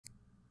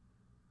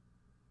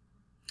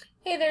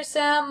Hey there,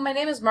 Sam. My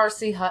name is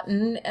Marcy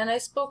Hutton, and I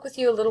spoke with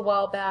you a little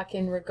while back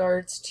in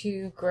regards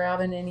to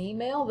grabbing an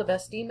email, the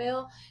best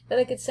email, that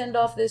I could send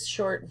off this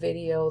short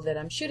video that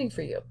I'm shooting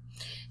for you.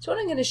 So what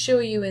I'm going to show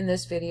you in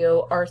this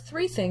video are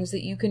 3 things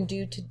that you can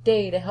do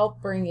today to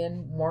help bring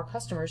in more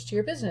customers to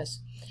your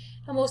business.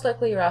 Now, most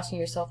likely you're asking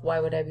yourself, why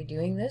would I be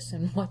doing this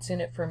and what's in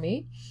it for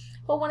me?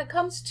 Well, when it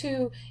comes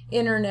to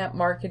internet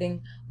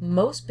marketing,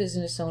 most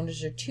business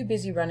owners are too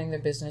busy running their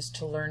business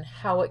to learn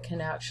how it can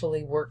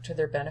actually work to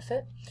their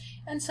benefit.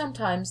 And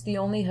sometimes the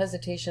only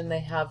hesitation they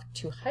have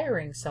to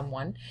hiring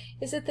someone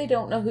is that they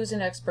don't know who's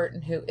an expert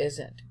and who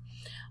isn't.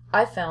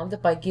 I found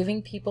that by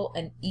giving people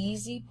an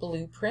easy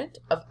blueprint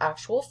of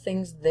actual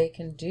things they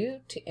can do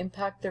to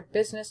impact their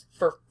business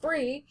for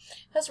free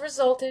has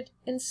resulted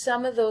in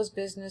some of those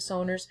business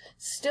owners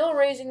still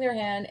raising their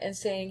hand and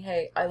saying,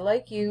 hey, I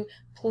like you,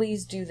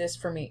 please do this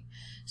for me.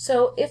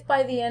 So if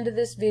by the end of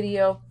this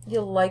video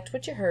you liked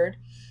what you heard,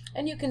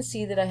 and you can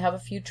see that I have a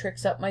few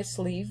tricks up my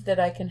sleeve that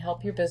I can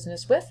help your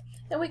business with,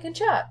 then we can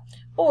chat.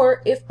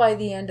 Or if by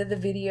the end of the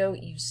video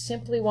you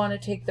simply want to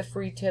take the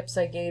free tips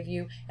I gave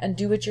you and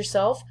do it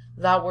yourself,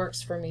 that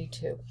works for me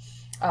too.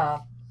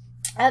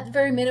 At the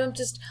very minimum,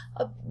 just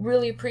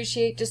really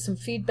appreciate just some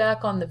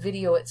feedback on the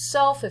video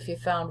itself, if you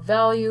found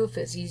value, if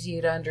it's easy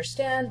to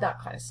understand,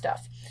 that kind of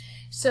stuff.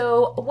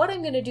 So what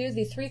I'm going to do,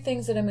 the 3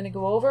 things that I'm going to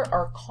go over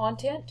are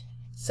content,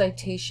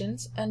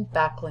 citations, and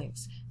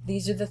backlinks.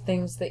 These are the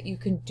things that you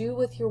can do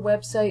with your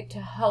website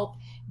to help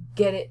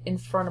get it in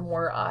front of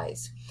more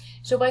eyes.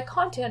 So by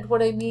content,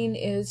 what I mean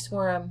is,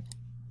 where I'm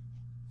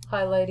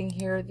highlighting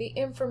here, the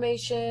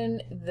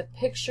information, the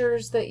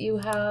pictures that you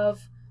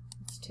have.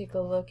 Let's take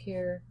a look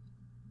here.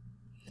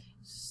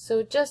 So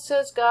it just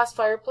says gas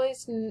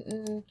fireplace,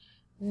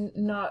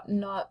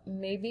 not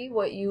maybe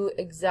what you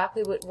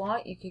exactly would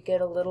want. You could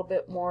get a little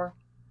bit more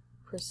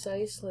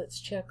precise. Let's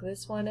check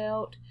this one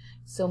out.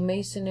 So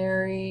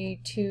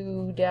Masonry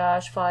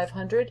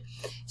 2-500.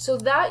 So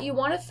that you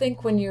want to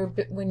think when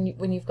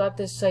you've got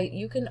this site,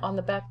 you can on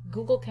the back,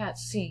 Google can't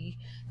see,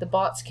 the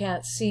bots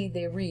can't see,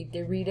 they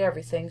read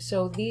everything.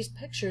 So these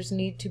pictures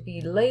need to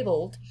be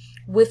labeled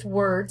with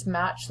words,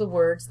 match the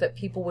words that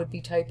people would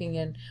be typing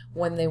in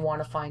when they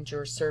want to find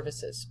your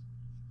services.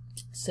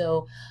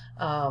 So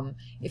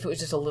if it was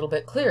just a little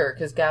bit clearer,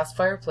 because gas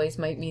fireplace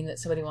might mean that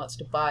somebody wants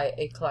to buy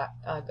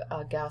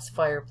a gas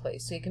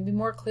fireplace. So you can be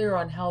more clear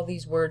on how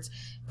these words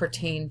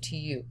pertain to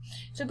you.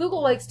 So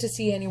Google likes to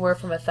see anywhere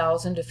from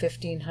 1,000 to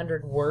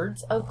 1,500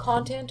 words of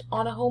content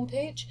on a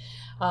homepage.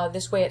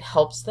 This way it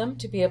helps them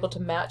to be able to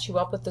match you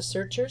up with the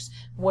searchers.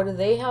 What do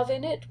they have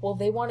in it? Well,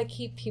 they want to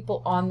keep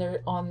people on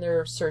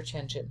their search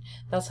engine.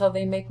 That's how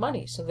they make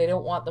money. So they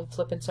don't want them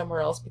flipping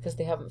somewhere else because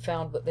they haven't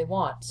found what they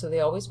want. So they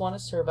always want to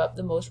serve up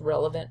the most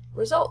relevant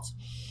results.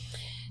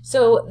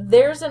 So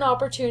there's an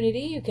opportunity.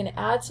 You can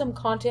add some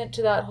content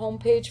to that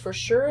homepage for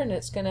sure, and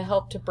it's going to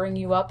help to bring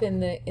you up in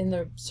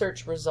the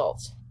search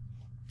results.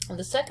 And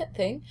the second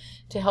thing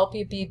to help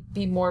you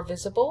be more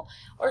visible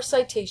are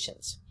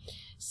citations.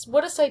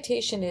 What a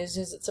citation is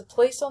it's a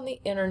place on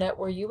the internet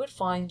where you would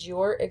find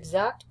your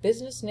exact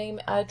business name,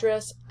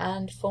 address,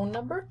 and phone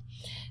number.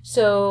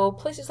 So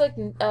places like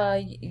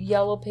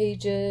Yellow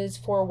Pages,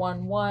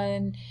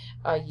 411,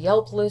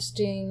 Yelp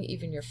listing,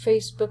 even your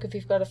Facebook. If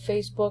you've got a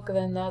Facebook,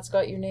 then that's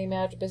got your name,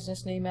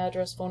 business name,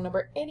 address, phone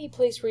number. Any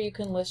place where you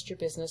can list your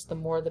business, the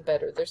more the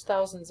better. There's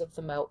thousands of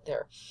them out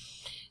there.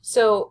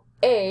 So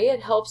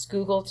it helps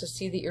Google to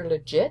see that you're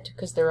legit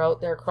because they're out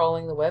there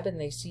crawling the web and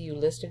they see you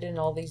listed in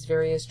all these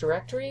various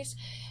directories.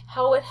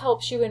 How it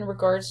helps you in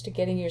regards to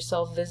getting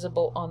yourself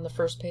visible on the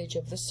first page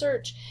of the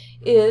search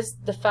is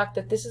the fact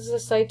that this is a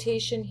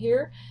citation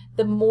here.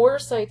 The more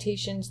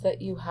citations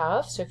that you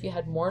have, so if you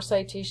had more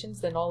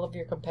citations than all of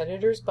your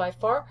competitors by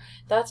far,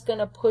 that's going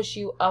to push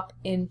you up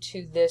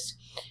into this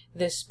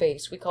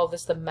space. We call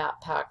this the map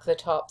pack, the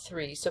top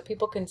 3. So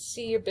people can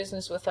see your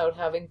business without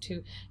having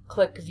to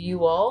click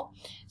view all.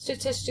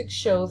 Statistics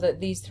show that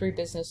these 3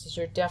 businesses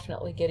are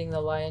definitely getting the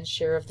lion's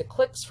share of the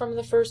clicks from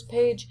the first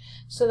page.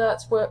 So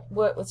that's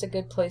what's a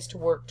good place to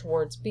work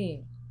towards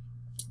being.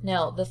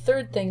 Now, the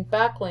third thing,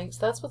 backlinks,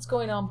 that's what's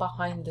going on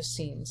behind the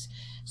scenes.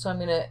 So I'm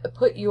going to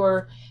put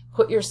your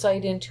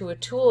site into a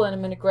tool, and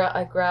I'm going to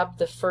I grabbed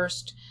the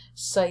first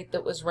site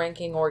that was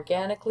ranking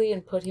organically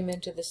and put him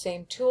into the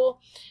same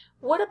tool.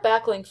 What a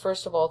backlink,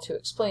 first of all, to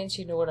explain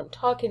so you know what I'm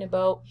talking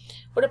about.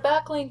 What a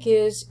backlink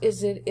is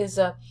it is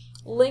a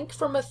link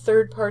from a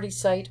third-party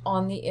site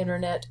on the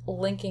internet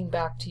linking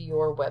back to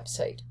your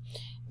website.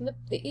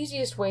 The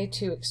easiest way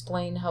to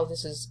explain how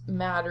this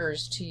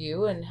matters to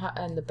you and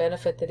the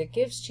benefit that it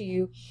gives to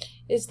you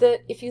is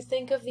that if you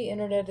think of the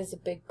internet as a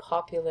big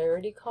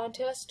popularity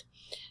contest,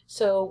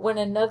 so when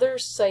another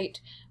site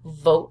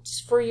votes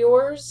for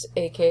yours,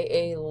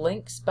 aka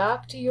links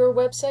back to your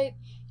website,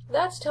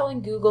 that's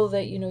telling Google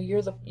that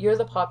you're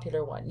the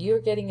popular one. You're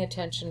getting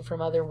attention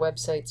from other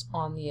websites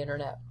on the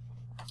internet.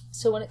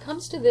 So when it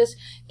comes to this,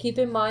 keep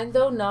in mind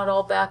though, not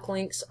all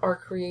backlinks are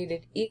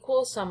created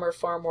equal. Some are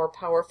far more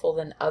powerful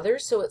than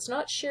others. So it's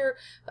not sheer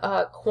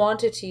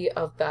quantity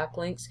of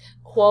backlinks.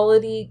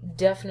 Quality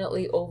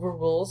definitely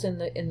overrules in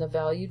the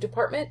value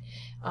department.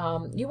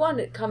 You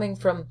want it coming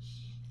from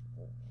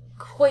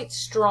quite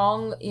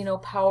strong,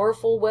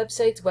 powerful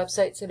websites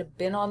that have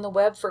been on the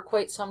web for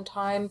quite some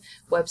time,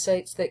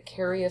 websites that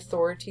carry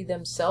authority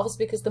themselves,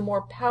 because the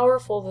more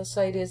powerful the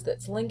site is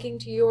that's linking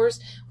to yours,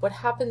 what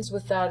happens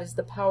with that is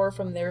the power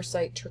from their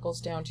site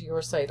trickles down to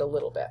your site a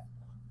little bit.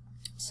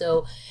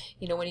 So,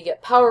 when you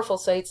get powerful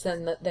sites,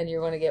 then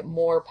you're going to get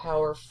more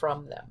power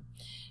from them.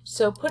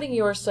 So putting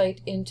your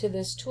site into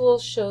this tool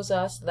shows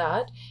us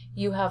that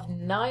you have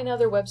 9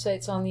 other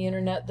websites on the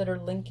internet that are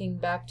linking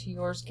back to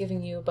yours,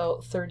 giving you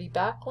about 30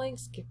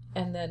 backlinks,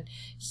 and then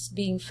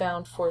being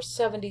found for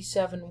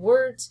 77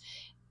 words,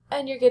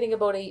 and you're getting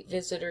about 8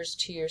 visitors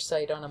to your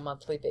site on a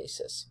monthly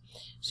basis.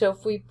 So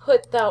if we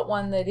put that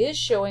one that is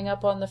showing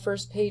up on the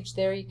first page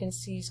there, you can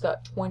see he's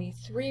got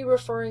 23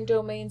 referring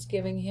domains,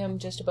 giving him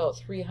just about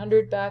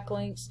 300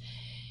 backlinks.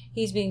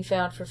 He's being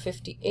found for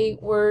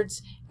 58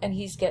 words, and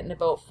he's getting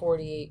about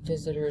 48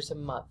 visitors a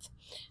month.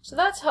 So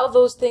that's how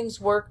those things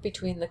work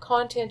between the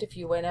content. If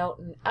you went out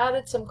and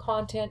added some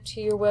content to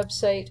your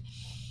website,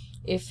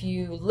 if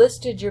you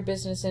listed your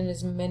business in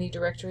as many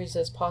directories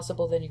as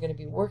possible, then you're going to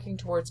be working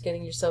towards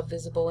getting yourself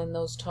visible in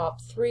those top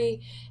 3,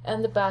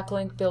 and the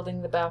backlink,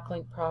 building the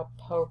backlink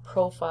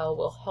profile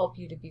will help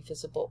you to be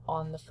visible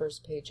on the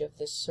first page of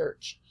this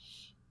search.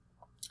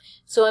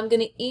 So I'm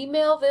going to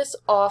email this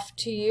off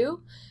to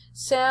you,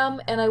 Sam,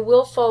 and I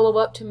will follow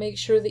up to make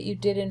sure that you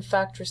did in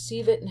fact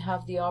receive it and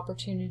have the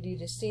opportunity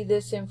to see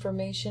this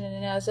information.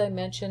 And as I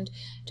mentioned,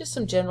 just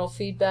some general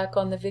feedback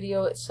on the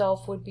video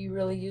itself would be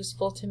really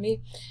useful to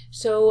me.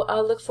 So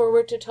I look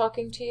forward to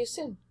talking to you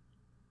soon.